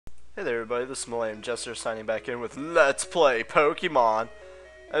Hey there everybody, this is Millennium Jester signing back in with Let's Play Pokemon.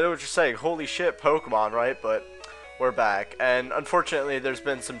 I know what you're saying, holy shit Pokemon, right? But we're back, and unfortunately there's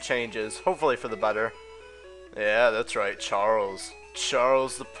been some changes, hopefully for the better. Yeah, that's right, Charles.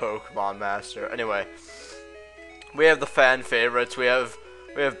 Charles the Pokemon Master. Anyway, we have the fan favorites, we have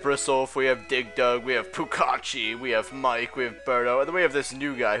Bristlef, we have Dig Dug, we have Pukachi, we have Mike, we have Birdo, and then we have this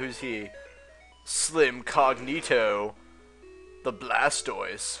new guy, who's he? Slim Cognito, the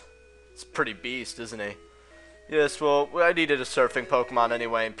Blastoise. It's pretty beast, isn't he? Yes, well, I needed a surfing Pokemon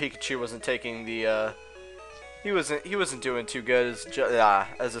anyway, and Pikachu wasn't taking the, he wasn't doing too good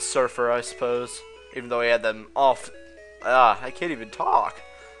as a surfer, I suppose. Even though he had them I can't even talk.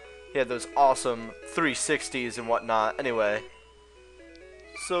 He had those awesome 360s and whatnot. Anyway,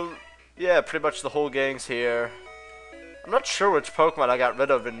 so yeah, pretty much the whole gang's here. I'm not sure which Pokemon I got rid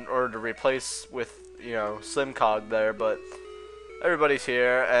of in order to replace with, you know, Slim Cog there, but everybody's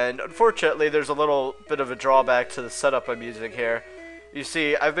here, and unfortunately there's a little bit of a drawback to the setup I'm using here. You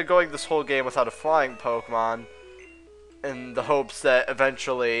see, I've been going this whole game without a flying Pokemon in the hopes that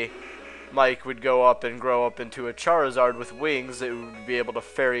eventually Mike would go up and grow up into a Charizard with wings that would be able to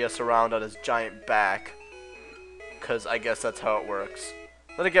ferry us around on his giant back. Because I guess that's how it works.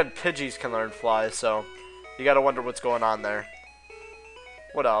 Then again, Pidgeys can learn fly, so you gotta wonder what's going on there.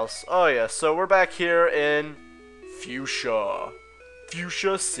 What else? Oh yeah, so we're back here in Fuchsia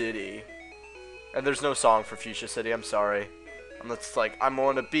City. And there's no song for Fuchsia City, I'm sorry. And it's like, I'm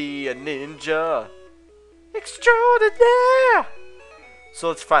gonna be a ninja extraordinaire. So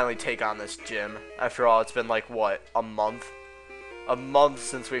let's finally take on this gym. After all, it's been like, what, a month? A month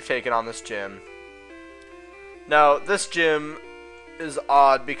since we've taken on this gym. Now, this gym is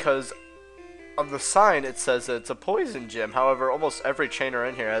odd because on the sign it says that it's a poison gym. However, almost every trainer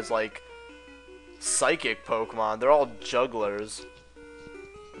in here has like psychic Pokemon. They're all jugglers.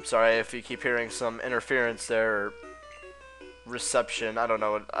 I'm sorry if you keep hearing some interference there, or reception. I don't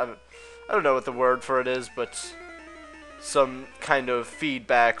know. I don't know what the word for it is, but some kind of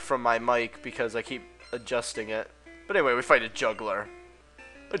feedback from my mic because I keep adjusting it. But anyway, we fight a juggler.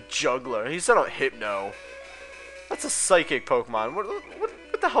 A juggler. He's not a Hypno. That's a psychic Pokemon.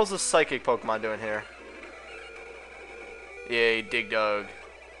 What the hell's a psychic Pokemon doing here? Yay, Dig Dug.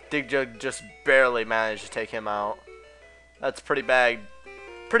 Dig Dug just barely managed to take him out. That's pretty bad.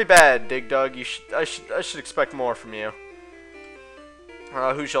 Pretty bad, Dig Dug. I should expect more from you.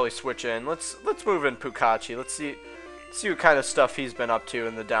 Who shall we switch in? Let's move in Pukachi. Let's see what kind of stuff he's been up to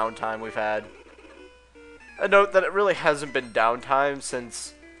in the downtime we've had. A note that it really hasn't been downtime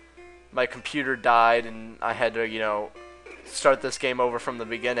since my computer died and I had to, you know, start this game over from the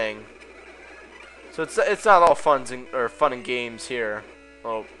beginning. So it's not all fun and games here.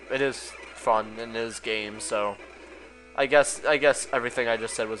 Well, it is fun and it is games, so I guess everything I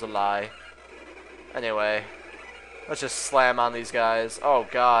just said was a lie. Anyway, let's just slam on these guys. Oh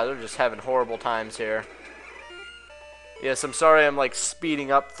god, they're just having horrible times here. Yes, I'm sorry I'm like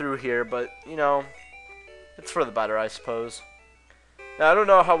speeding up through here, but you know, it's for the better, I suppose. Now, I don't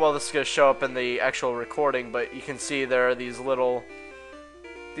know how well this is going to show up in the actual recording, but you can see there are these little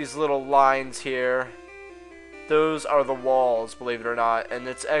lines here. Those are the walls, believe it or not, and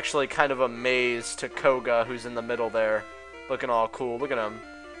it's actually kind of a maze to Koga, who's in the middle there, looking all cool. Look at him.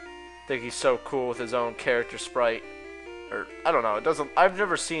 I think he's so cool with his own character sprite. Or, I don't know, I've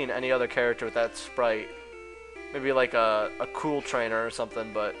never seen any other character with that sprite. Maybe like a cool trainer or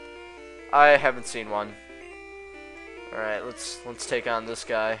something, but I haven't seen one. Alright, let's take on this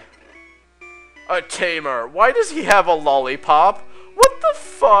guy. A tamer. Why does he have a lollipop? What the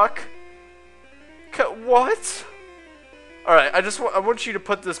fuck? What? Alright, I want you to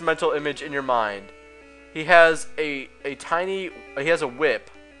put this mental image in your mind. He has he has a whip,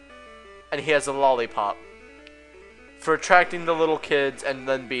 and he has a lollipop. For attracting the little kids and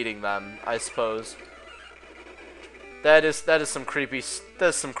then beating them, I suppose. That is some creepy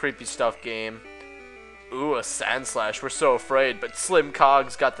stuff, game. Ooh, a Sand Slash. We're so afraid, but Slim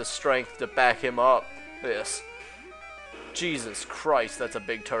Cog's got the strength to back him up. This. Jesus Christ, that's a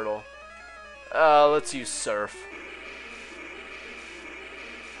big turtle. Let's use Surf.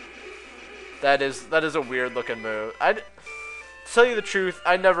 That is a weird looking move. To tell you the truth,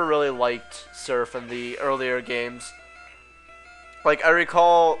 I never really liked Surf in the earlier games. Like, I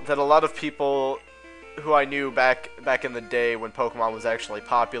recall that a lot of people who I knew back in the day when Pokemon was actually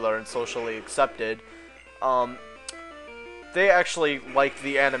popular and socially accepted, they actually liked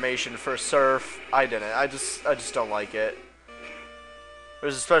the animation for Surf. I didn't. I just don't like it.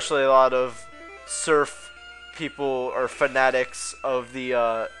 There's especially a lot of Surf people or fanatics of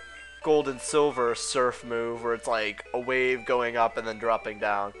the Gold and Silver Surf move, where it's like a wave going up and then dropping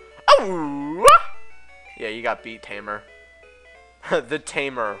down. Oh, Whoa! Yeah, you got beat, Tamer. The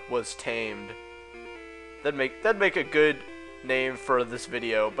Tamer was tamed. That'd make a good name for this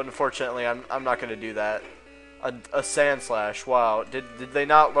video, but unfortunately, I'm not gonna do that. A Sand Slash. Wow, did they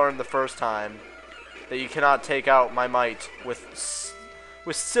not learn the first time that you cannot take out my might with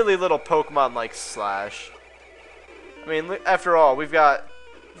silly little Pokemon like Slash? I mean, after all, we've got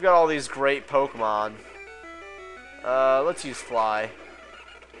all these great Pokemon. Let's use Fly.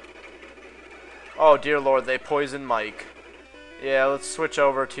 Oh dear Lord, they poisoned Mike. Yeah, let's switch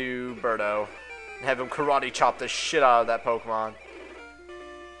over to Birdo and have him karate chop the shit out of that Pokemon.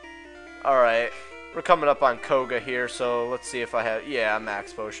 Alright, we're coming up on Koga here, so let's see if I have... Yeah,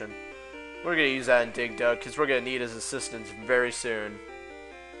 Max Potion. We're going to use that in Dig Dug, because we're going to need his assistance very soon.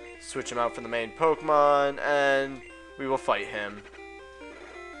 Switch him out for the main Pokemon, and we will fight him.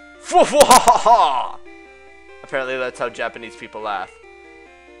 Apparently that's how Japanese people laugh.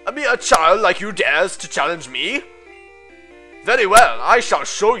 A mere child like you dares to challenge me? Very well, I shall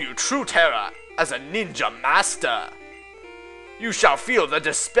show you true terror as a ninja master. You shall feel the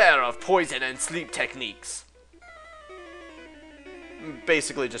despair of poison and sleep techniques.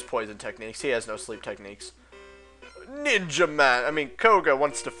 Basically just poison techniques. He has no sleep techniques. Ninja man. I mean, Koga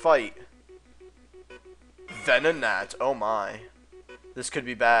wants to fight. Venonat. Oh my. This could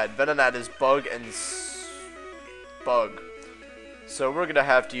be bad. Venonat is bug and bug. So we're going to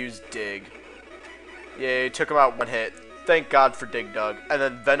have to use Dig. Yay, took him out one hit. Thank God for Dig Dug. And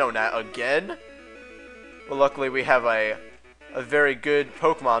then Venonat again? Well, luckily we have a very good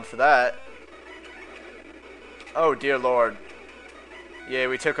Pokemon for that. Oh, dear Lord. Yeah,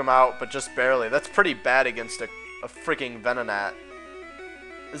 we took him out, but just barely. That's pretty bad against a freaking Venonat.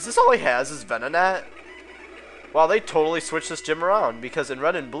 Is this all he has, is Venonat? Wow, they totally switched this gym around, because in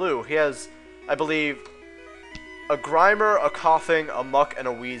Red and Blue, he has, I believe, a Grimer, a Coughing, a Muck, and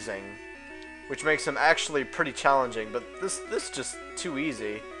a Wheezing. Which makes him actually pretty challenging, but this just too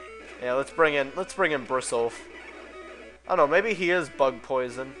easy. Yeah, let's bring in Bristlef. I don't know, maybe he is bug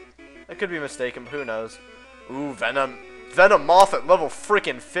poison. I could be mistaken, but who knows. Ooh, Venomoth at level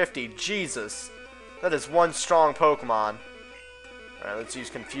freaking 50. Jesus. That is one strong Pokemon. Alright, let's use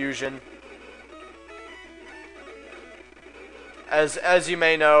Confusion. As you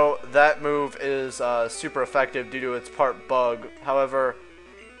may know, that move is super effective due to its part bug. However,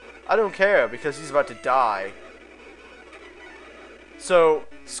 I don't care because he's about to die. So,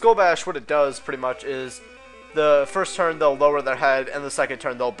 Skull Bash, what it does pretty much is the first turn they'll lower their head and the second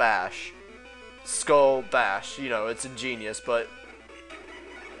turn they'll bash. Skull Bash, you know, it's ingenious, but...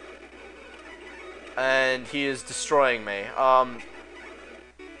 And he is destroying me.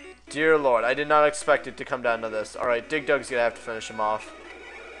 Dear Lord, I did not expect it to come down to this. Alright, Dig Dug's gonna have to finish him off.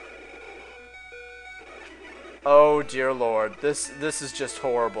 Oh dear Lord, this is just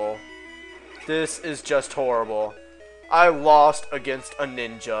horrible. This is just horrible. I lost against a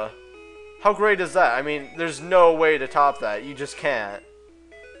ninja. How great is that? I mean, there's no way to top that. You just can't.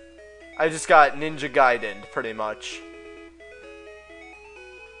 I just got Ninja Gaiden'd, pretty much.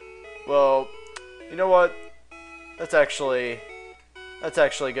 Well, you know what? That's actually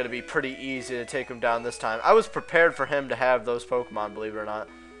going to be pretty easy to take him down this time. I was prepared for him to have those Pokemon, believe it or not.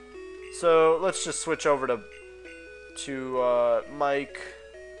 So, let's just switch over to Mike.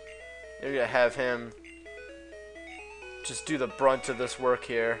 You're going to have him just do the brunt of this work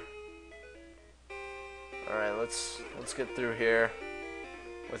here. Alright, let's get through here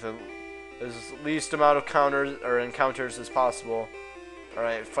with as least amount of encounters as possible.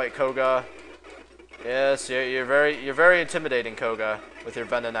 Alright, fight Koga. Yes, you're very intimidating, Koga, with your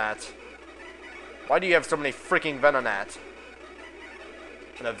Venonat. Why do you have so many freaking Venonat?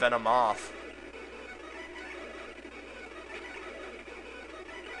 And a Venomoth.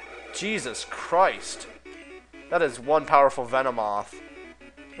 Jesus Christ. That is one powerful Venomoth.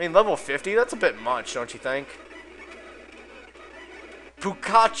 I mean, level 50? That's a bit much, don't you think?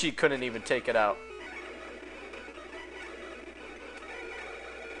 Pukachi couldn't even take it out.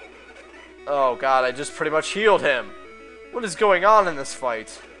 Oh god, I just pretty much healed him. What is going on in this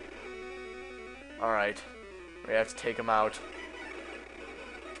fight? Alright. We have to take him out.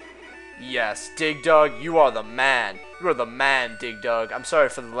 Yes, Dig Dug, you are the man. You are the man, Dig Dug. I'm sorry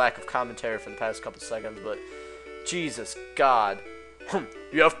for the lack of commentary for the past couple seconds, but Jesus God.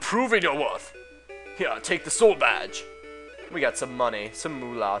 You have proven your worth. Here, take the soul badge. We got some money, some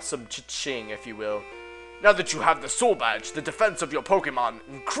moolah, some cha-ching, if you will. Now that you have the soul badge, the defense of your Pokemon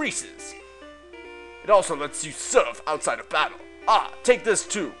increases. It also lets you surf outside of battle. Ah, take this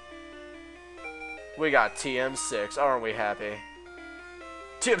too. We got TM6, aren't we happy?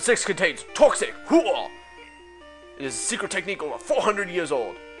 TM6 contains Toxic Hooah. It is a secret technique over 400 years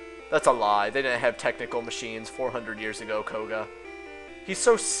old. That's a lie. They didn't have technical machines 400 years ago, Koga. He's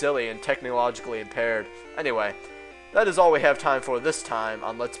so silly and technologically impaired. Anyway, that is all we have time for this time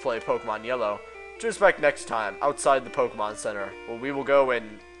on Let's Play Pokemon Yellow. Join us back next time outside the Pokemon Center, where we will go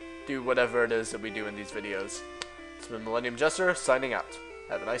and do whatever it is that we do in these videos. It's been Millennium Jester signing out.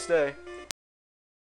 Have a nice day.